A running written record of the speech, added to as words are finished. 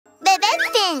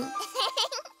Bebefinn.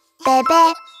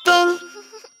 Bebefinn.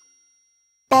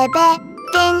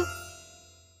 Bebefinn.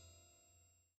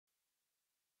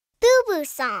 Boo-boo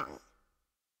song.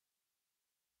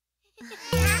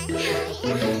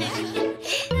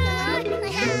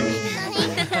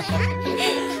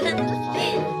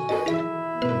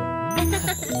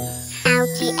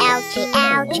 Ouchie, ouchie,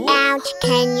 ouch, ouch,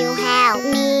 can you help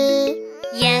me?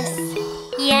 Yes,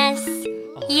 yes,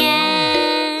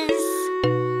 yes.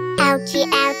 Ouchie,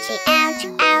 ouchie, ouch,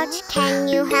 ouch, can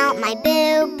you help my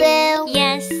boo-boo?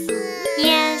 Yes,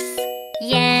 yes,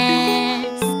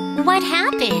 yes. What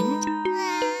happened?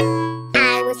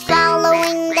 I was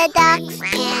following the ducks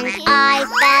and I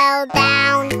fell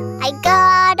down. I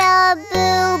got a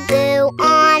boo-boo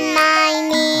on my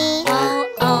knee. Oh,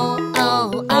 oh,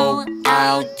 oh, oh,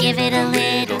 I'll give it a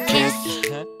little kiss.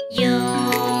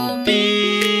 You'll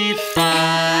be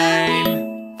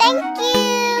fine. Thank you.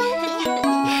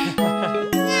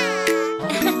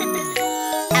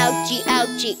 Ouchie,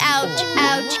 ouchie, ouch,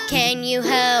 ouch, can you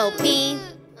help me?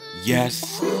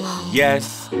 Yes,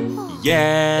 yes,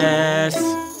 yes.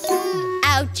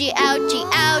 Ouchie, ouchie,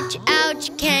 ouch, ouch,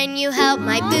 can you help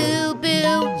my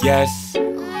boo-boo? Yes,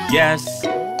 yes,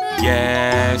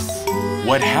 yes.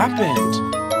 What happened?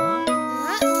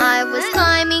 I was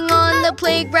climbing on the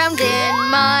playground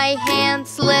and my hand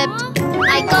slipped.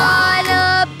 I got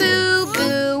a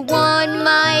boo-boo on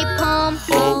my palm.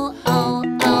 Oh, oh,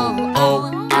 oh,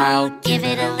 oh, I'll give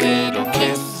it a little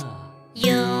kiss.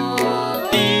 You'll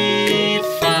Be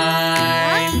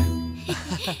fine.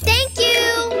 Thank you!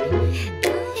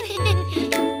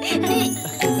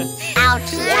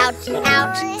 Ouchie, ouchie,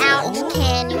 ouch, ouch,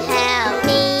 can you help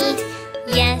me?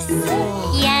 Yes,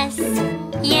 yes,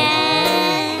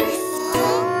 yes.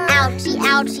 Ouchie,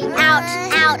 ouchie, ouch,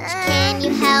 ouch, can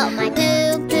you help my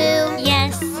boo-boo?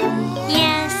 Yes,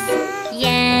 yes,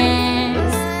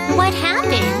 yes. What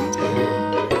happened?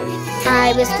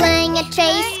 I was playing a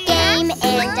trace game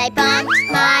and I bumped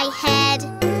my head.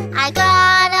 I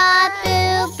got a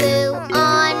boo-boo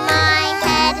on my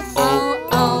head. Oh,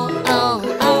 oh, oh,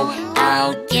 oh,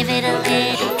 I'll give it a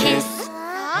little kiss.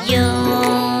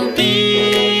 You'll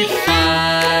Be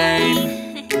fine.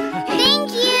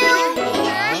 Thank you.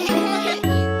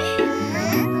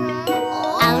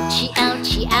 Ouchie,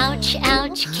 ouchie, ouch,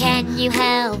 ouch, can you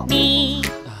help me?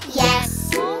 Yes,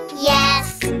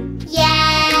 yes,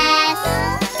 yes.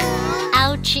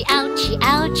 Ouchie, ouchie,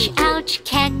 ouch, ouch,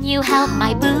 can you help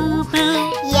my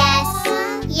boo-boo? Yes,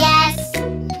 yes,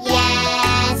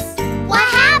 yes. What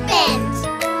happened?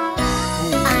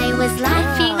 I was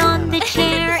laughing on the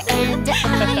chair and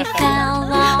I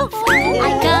fell off. I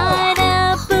got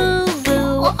a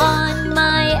boo-boo on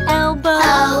my elbow.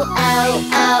 Oh, oh,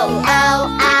 oh,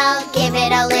 oh, I'll give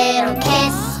it a little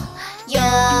kiss.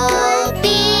 You'll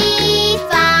be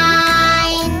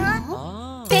fine.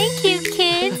 Thank you,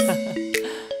 kids.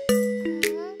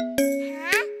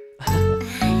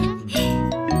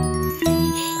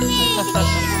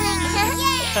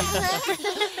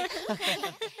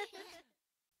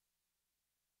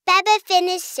 Bebefinn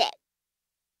is sick.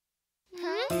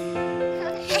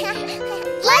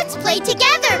 Let's play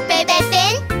together,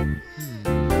 Bebefinn.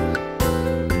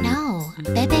 No,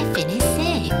 Bebefinn is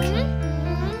sick.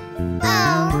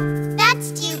 Oh, that's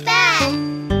too bad.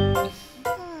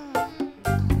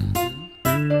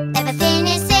 Bebefinn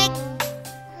is sick.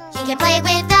 He can play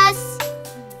with us.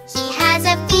 He has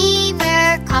a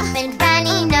fever, cough, and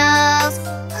runny nose.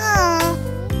 Oh,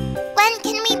 when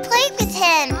can we play with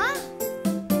him?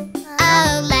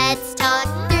 Oh, let's talk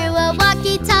through a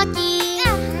walkie-talkie.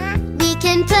 We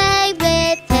can play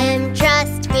with him,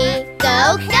 trust me.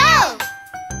 Go, go!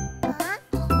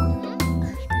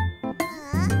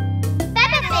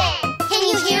 Bebefinn! Can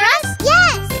you hear us?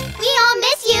 Yes! We all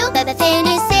miss you! Bebefinn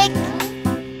is sick.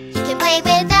 He can play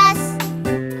with us.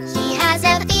 He has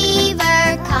a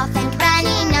fever, cough, and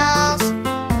runny nose.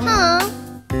 Huh?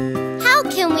 How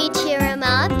can we cheer him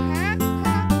up?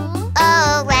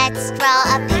 Oh, let's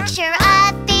draw a picture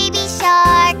of Baby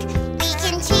Shark. We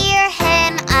can cheer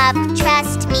him up,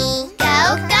 trust me.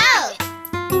 Go, go!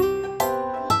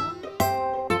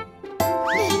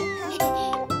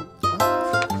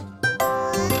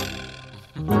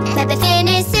 Bebefinn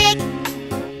is sick.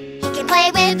 He can play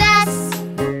with us.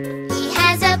 He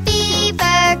has a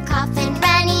fever, cough, and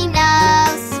runny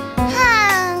nose.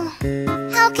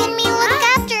 How can we look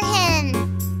after him?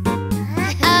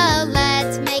 Oh,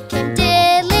 let's make him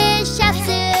delicious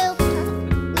soup.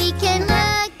 We can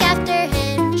look after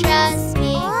him, trust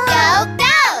me. Go,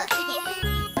 go!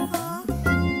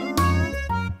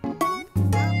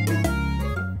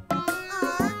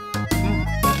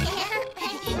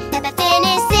 Bebefinn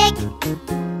is sick.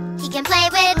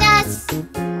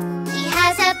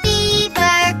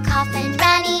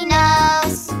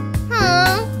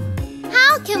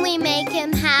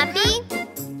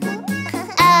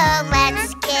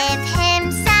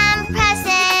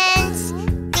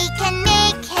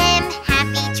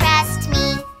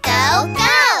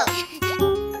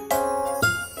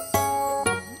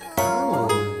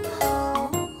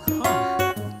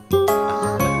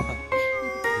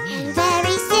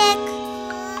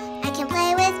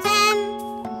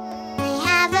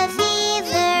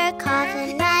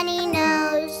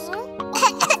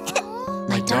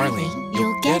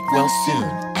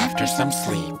 some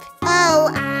sleep. Oh,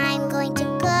 I'm going to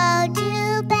go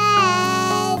to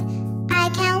bed. I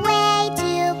can't wait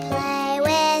to play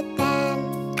with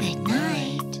them. Good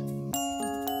night.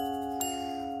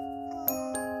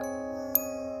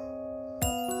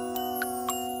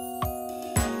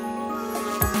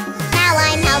 Now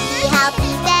I'm healthy,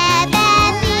 healthy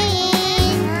Bebefinn.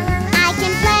 I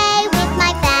can play with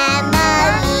my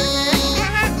family.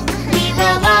 We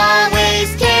will always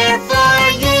care for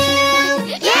you.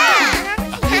 Yeah!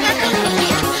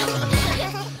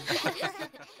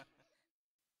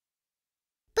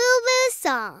 Boo-boo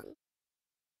song.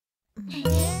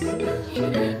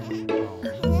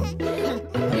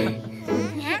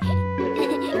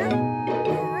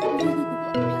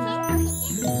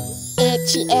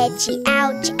 Itchy, itchy,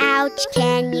 ouch, ouch,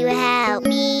 can you help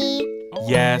me?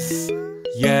 Yes,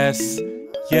 yes,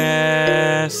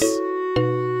 yes.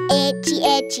 Itchy,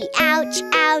 itchy, ouch,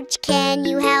 ouch, can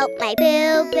you help my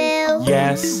boo-boo?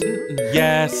 Yes,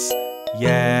 yes,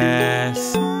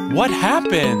 yes. What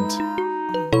happened?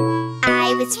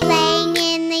 I was playing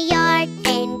in the yard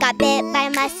and got bit by a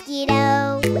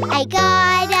mosquito. I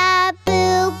got a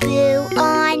boo-boo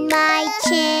on my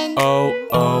chin. Oh,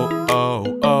 oh,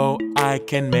 oh, oh, I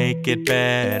can make it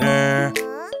better.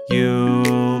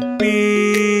 You'll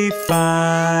be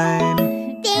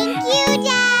fine. Thank you,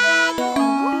 Dad.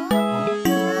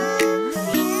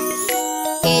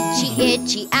 Itchy,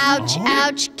 itchy, ouch,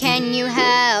 ouch, can you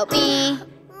help me?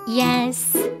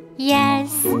 Yes,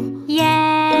 yes,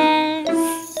 yes.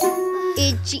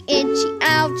 Itchy, itchy,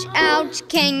 ouch, ouch,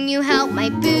 can you help my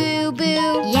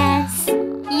boo-boo? Yes,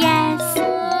 yes,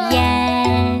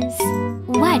 yes.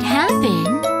 What happened?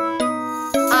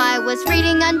 I was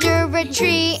reading under a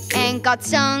tree and got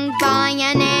stung by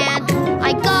an ant.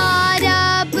 I got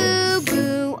a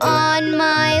boo-boo on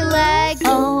my leg.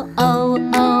 Oh, oh,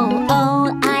 oh,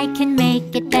 oh, I can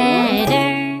make it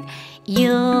better.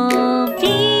 You'll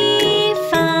be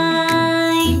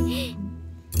fine.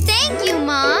 Thank you,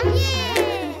 Mom.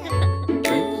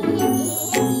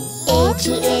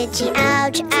 Itchy, itchy,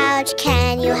 ouch, ouch,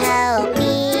 can you help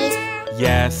me?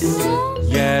 Yes,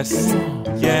 yes,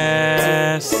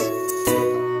 yes.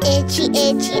 Itchy,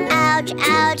 itchy, ouch,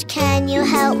 ouch, can you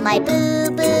help my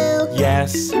boo-boo?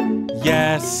 Yes,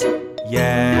 yes,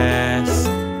 yes.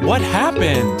 What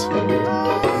happened?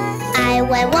 I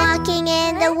went walking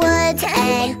in the woods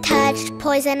and touched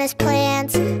poisonous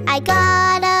plants. I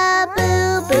got a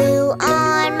boo-boo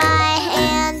on my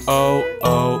hands. Oh,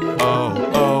 oh,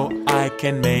 oh, oh, I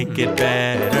can make it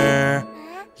better.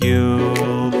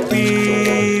 You'll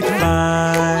be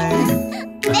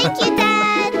fine. Thank you,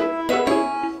 Dad.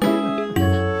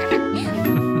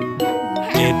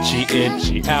 Itchy,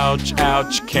 itchy, ouch,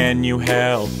 ouch, can you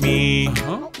help me?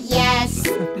 Yes,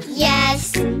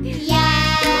 yes, yes.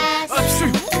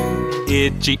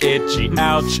 Itchy, itchy,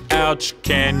 ouch, ouch,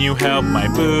 can you help my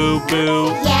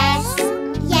boo-boo? Yes,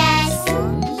 yes,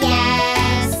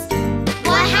 yes.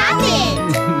 What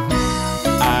happened?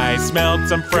 I smelled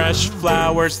some fresh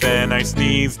flowers, then I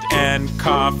sneezed and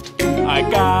coughed. I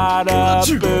got a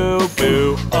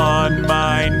boo-boo on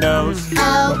my nose.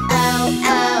 Oh, oh,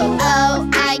 oh, oh,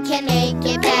 I can make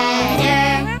it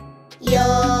better.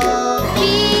 You'll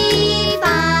be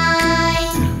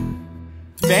fine.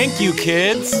 Thank you,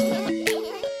 kids.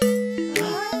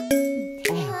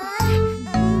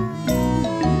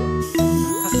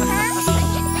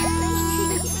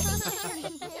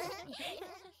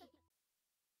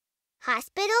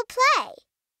 Hospital play.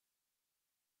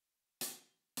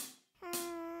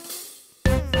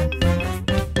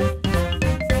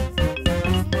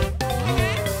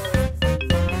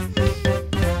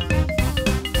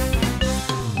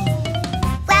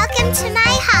 Welcome to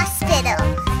my hospital.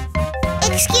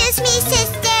 Excuse me,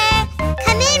 sister.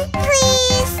 Come in,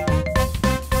 please.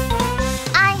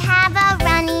 I have a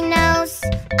runny nose.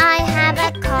 I have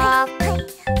a cough.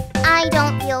 I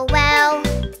don't feel well.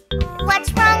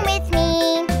 What's wrong with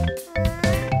me?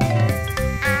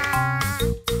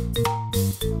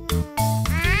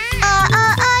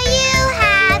 Oh, you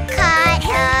have caught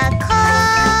a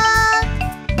cold.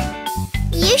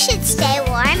 You should stay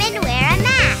warm and wear a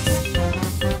mask.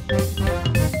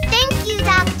 Thank you,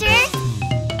 doctor.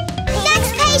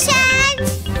 Next patient.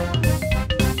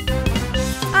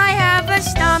 I have a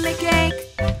stomachache.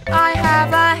 I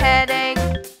have a headache.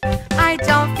 I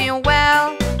don't feel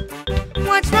well.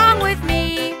 What's wrong with me?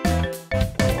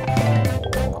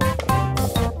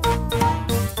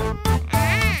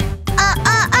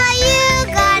 You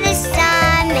got a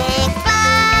stomach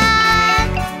bug.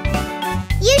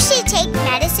 You should take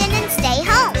medicine and stay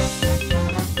home.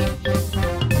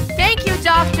 Thank you,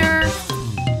 doctor.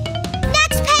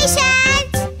 Next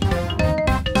patient.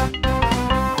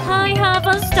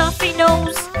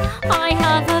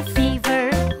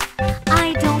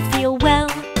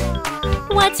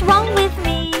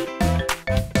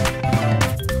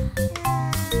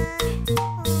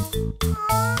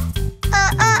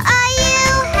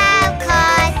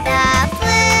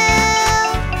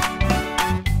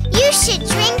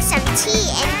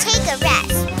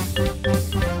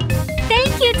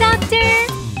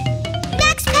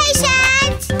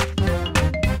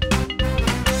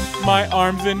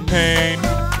 arm's in pain.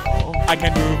 I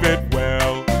can't move it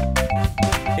well.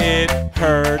 It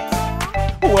hurts.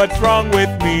 What's wrong with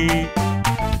me?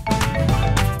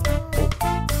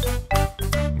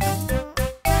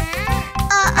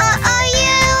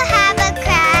 You have a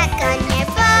crack on your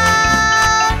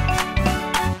bone.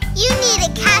 You need a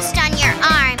cast on your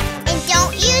arm, and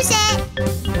don't use it.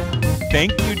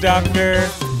 Thank you, doctor.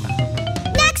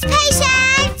 Next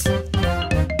patient!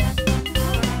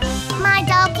 My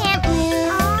doll can't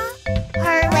move.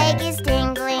 Her leg is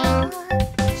dangling.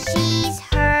 She's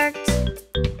hurt.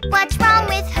 What's wrong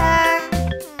with her?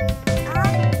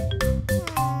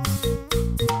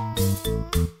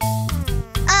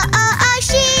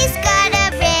 She's got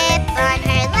a rip on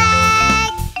her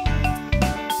leg.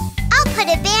 I'll put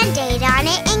a Band-Aid on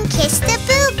it and kiss the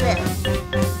boo-boo.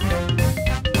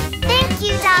 Thank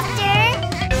you, doctor.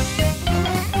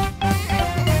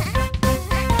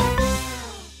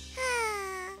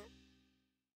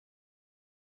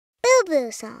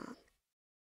 Boo-boo song.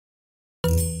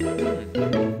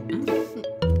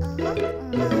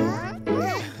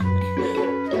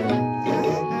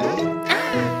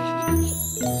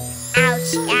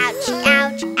 Ouchie, ouchie,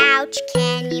 ouch, ouch,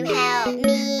 can you help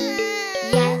me?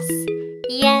 Yes,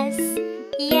 yes,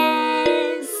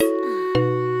 yes.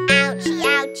 Ouchie,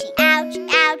 ouchie, ouch,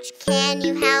 ouch, can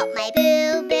you help my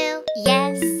boo-boo?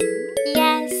 Yes,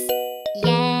 yes,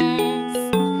 yes.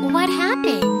 What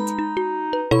happened?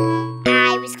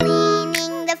 I was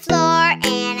cleaning the floor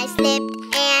and I slipped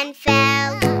and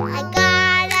fell. I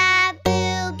got a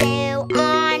boo-boo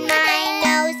on my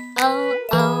nose. Oh,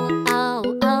 oh, oh,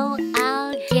 oh,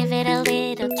 I'll give it a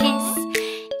little kiss.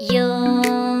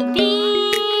 You'll be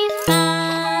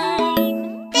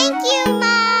fine. Thank you,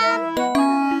 Mom.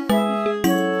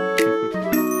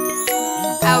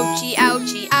 Ouchie,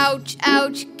 ouchie, ouch,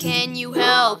 ouch, can you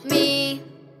help me?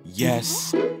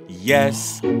 Yes,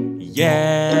 yes,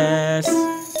 yes.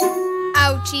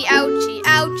 Ouchie, ouchie,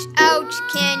 ouch, ouch,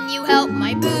 can you help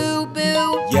my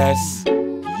boo-boo? Yes,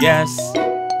 yes,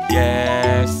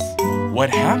 yes. What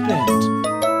happened?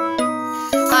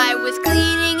 I was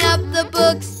cleaning up the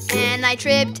books and I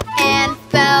tripped and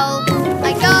fell.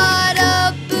 I got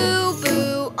a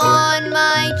boo-boo on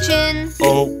my chin.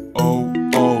 Oh, oh,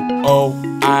 oh,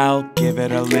 oh, I'll give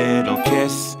it a little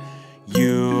kiss.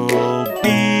 You'll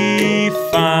be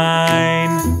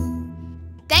fine.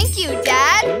 Thank you,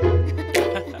 Dad.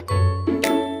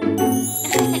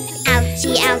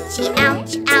 Ouchie, ouchie,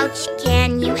 ouch, ouch,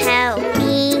 can you help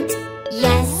me?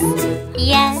 Yes,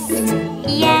 yes,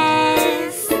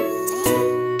 yes.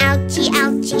 Ouchie,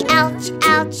 ouchie, ouch,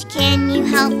 ouch, can you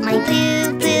help my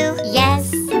boo-boo?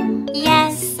 Yes,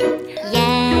 yes,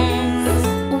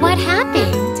 yes. What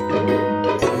happened?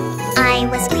 I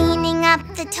was cleaning up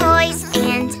the toys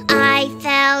and I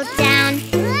fell down.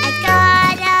 I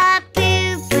got a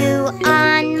boo-boo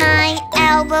on my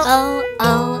elbow. Oh,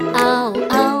 oh, oh,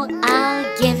 oh, I'll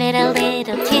give it a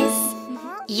little kiss.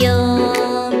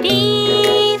 You'll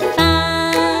be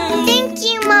fine. Thank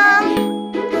you, Mom.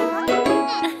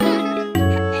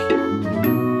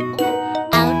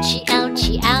 Ouchie,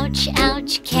 ouchie, ouch,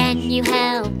 ouch, can you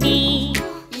help me?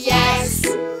 Yes,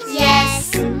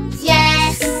 yes,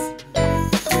 yes.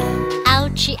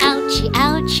 Ouchie, ouchie,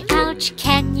 ouch, ouch,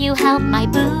 can you help my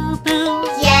boo-boo?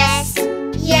 Yes,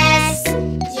 yes,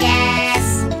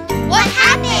 yes. What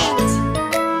happened?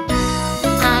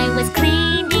 I was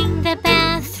cleaning the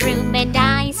bathroom and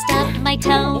I stubbed my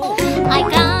toe. I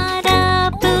got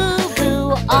a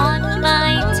boo-boo on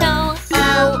my toe.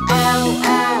 Oh, oh,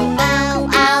 oh, oh,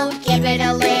 I'll give it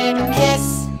a little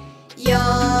kiss.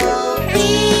 You'll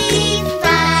be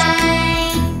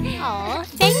fine. Aw,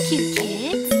 thank you,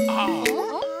 kids.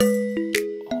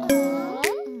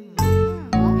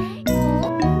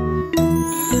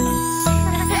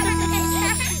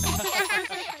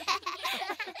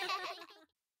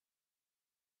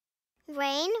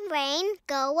 Rain, rain,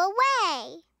 go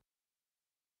away.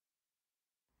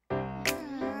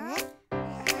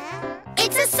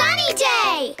 It's a sunny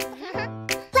day!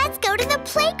 Let's go to the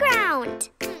playground.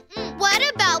 What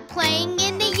about playing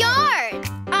in the yard?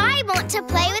 I want to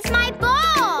play with my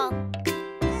ball.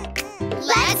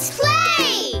 Let's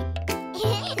play!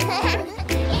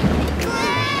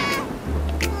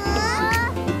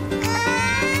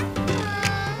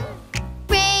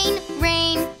 Rain,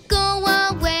 rain, go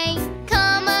away.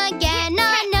 Come again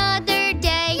another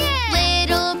day.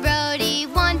 Little Brody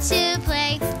wants to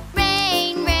play.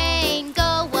 Rain, rain,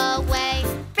 go away.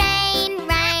 Rain,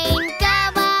 rain, go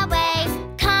away.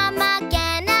 Come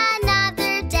again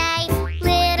another day.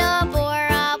 Little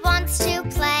Bora wants to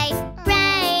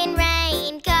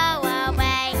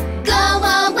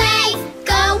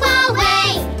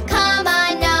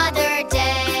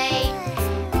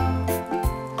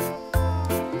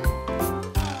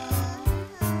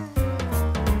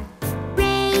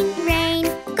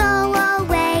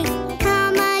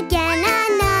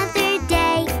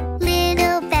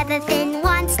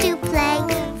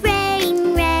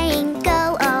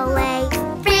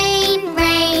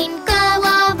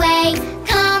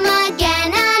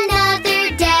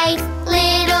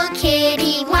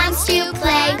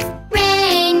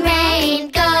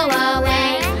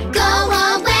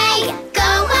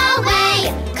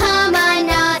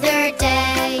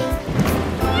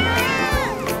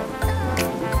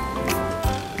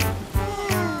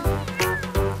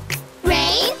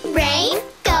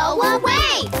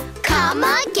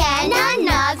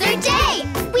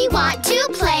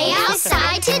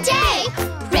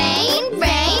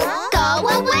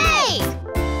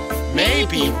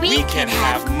can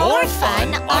have more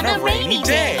fun on a rainy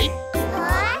day.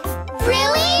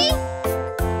 Really?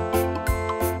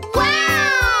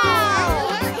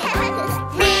 Wow!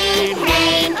 Rain,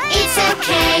 rain, it's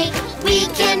okay. We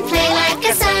can play like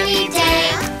a sunny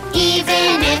day,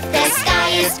 even if the sky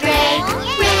is gray.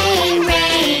 Rain,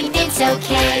 rain, it's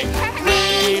okay.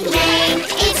 Rain, rain,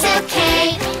 it's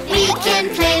okay. We can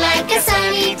play like a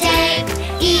sunny day,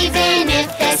 even if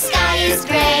the sky is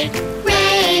gray.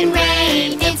 Rain,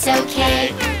 rain, it's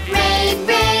okay. Rain,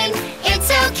 rain,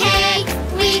 it's okay.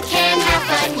 We can have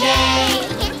fun, yay!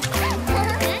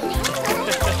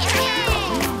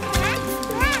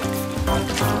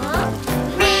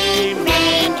 Rain,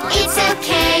 rain, it's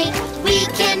okay. We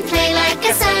can play like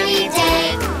a sunny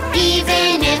day,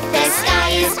 even if the sky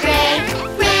is gray.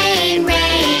 Rain,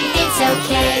 rain, it's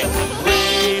okay.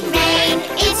 Rain, rain,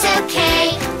 it's okay.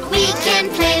 We can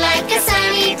play like a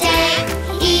sunny day,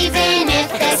 even if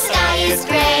the sky is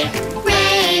gray.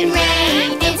 Rain,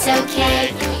 rain, it's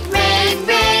okay. Rain,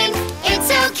 rain, it's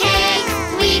okay.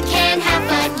 We can have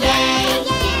fun, yay!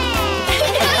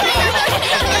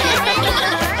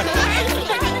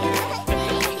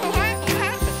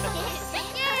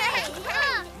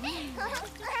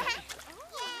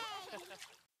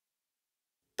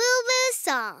 Boo-boo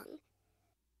song.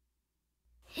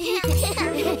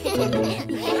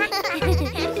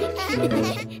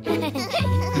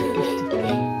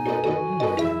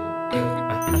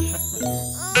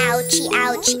 Ouchie,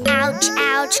 ouchie, ouch,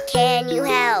 ouch, can you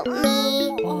help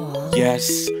me?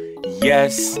 Yes,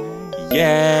 yes,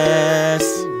 yes.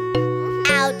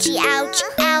 Ouchie, ouch,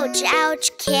 ouch,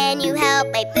 ouch, can you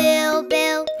help my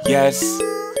boo-boo? Yes,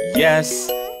 yes,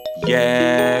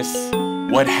 yes.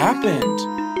 What happened?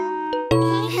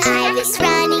 I was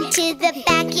running to the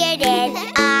backyard and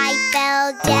I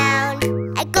fell down.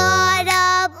 I got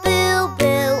a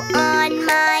boo-boo on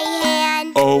my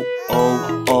hand. Oh,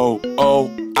 oh, oh, oh,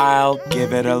 I'll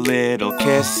give it a little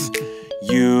kiss.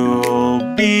 You'll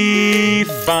be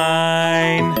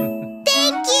fine.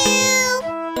 Thank you!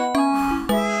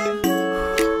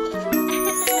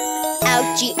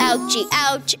 Ouchie, ouchie,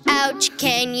 ouch, ouch,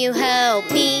 can you help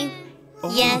me?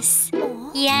 Yes,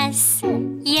 yes,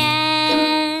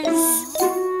 yes.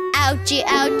 Ouchie,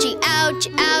 ouchie, ouch,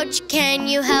 ouch, can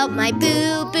you help my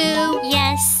boo-boo?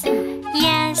 Yes,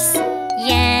 yes,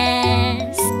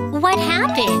 yes. What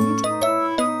happened?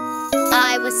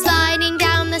 I was sliding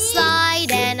down the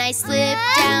slide and I slipped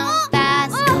down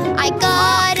fast. I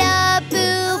got a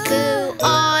boo-boo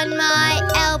on my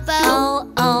elbow. Oh,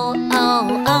 oh,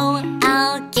 oh, oh,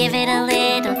 I'll give it a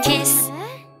little kiss.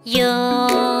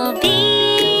 You'll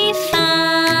be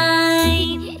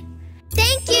fine.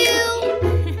 Thank you!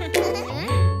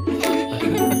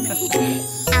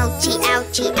 Ouchie,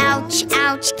 ouchie, ouch,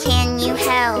 ouch, can you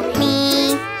help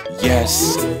me?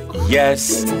 Yes,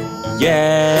 yes,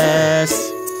 yes.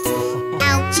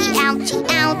 Ouchie, ouchie,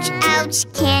 ouch, ouch,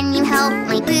 can you help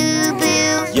my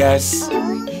boo-boo? Yes,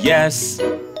 yes,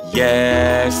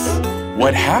 yes.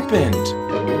 What happened?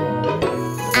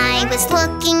 I was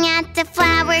looking at the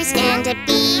flowers and a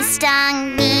bee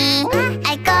stung me.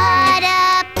 I got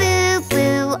a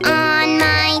boo-boo on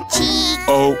my cheek.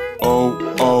 Oh, oh,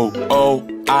 oh, oh,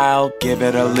 I'll give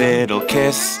it a little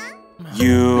kiss.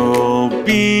 You'll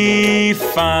be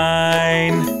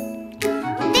fine.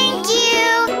 Thank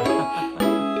you!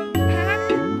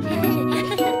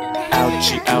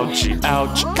 Ouchie, ouchie,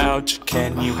 ouch, ouch,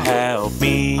 can you help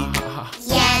me?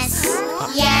 Yes,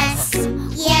 yes,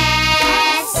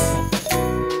 yes.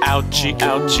 Ouchie,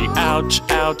 ouchie, ouch,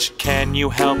 ouch, can you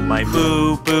help my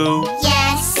boo-boo?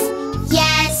 Yes,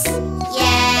 yes,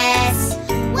 yes.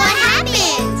 What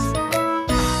happened?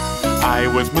 I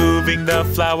was moving the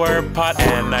flower pot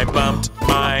and I bumped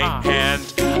my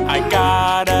hand. I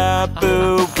got a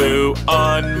boo-boo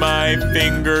on my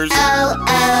fingers. Oh,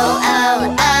 oh,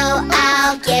 oh, oh,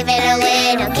 I'll give it a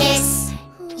little kiss.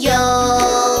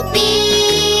 You'll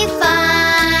be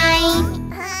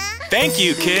fine. Thank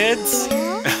you, kids.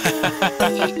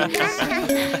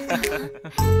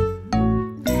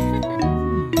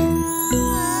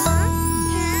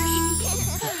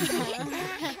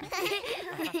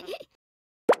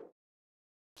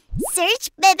 Search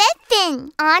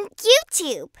Bebefinn on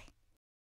YouTube.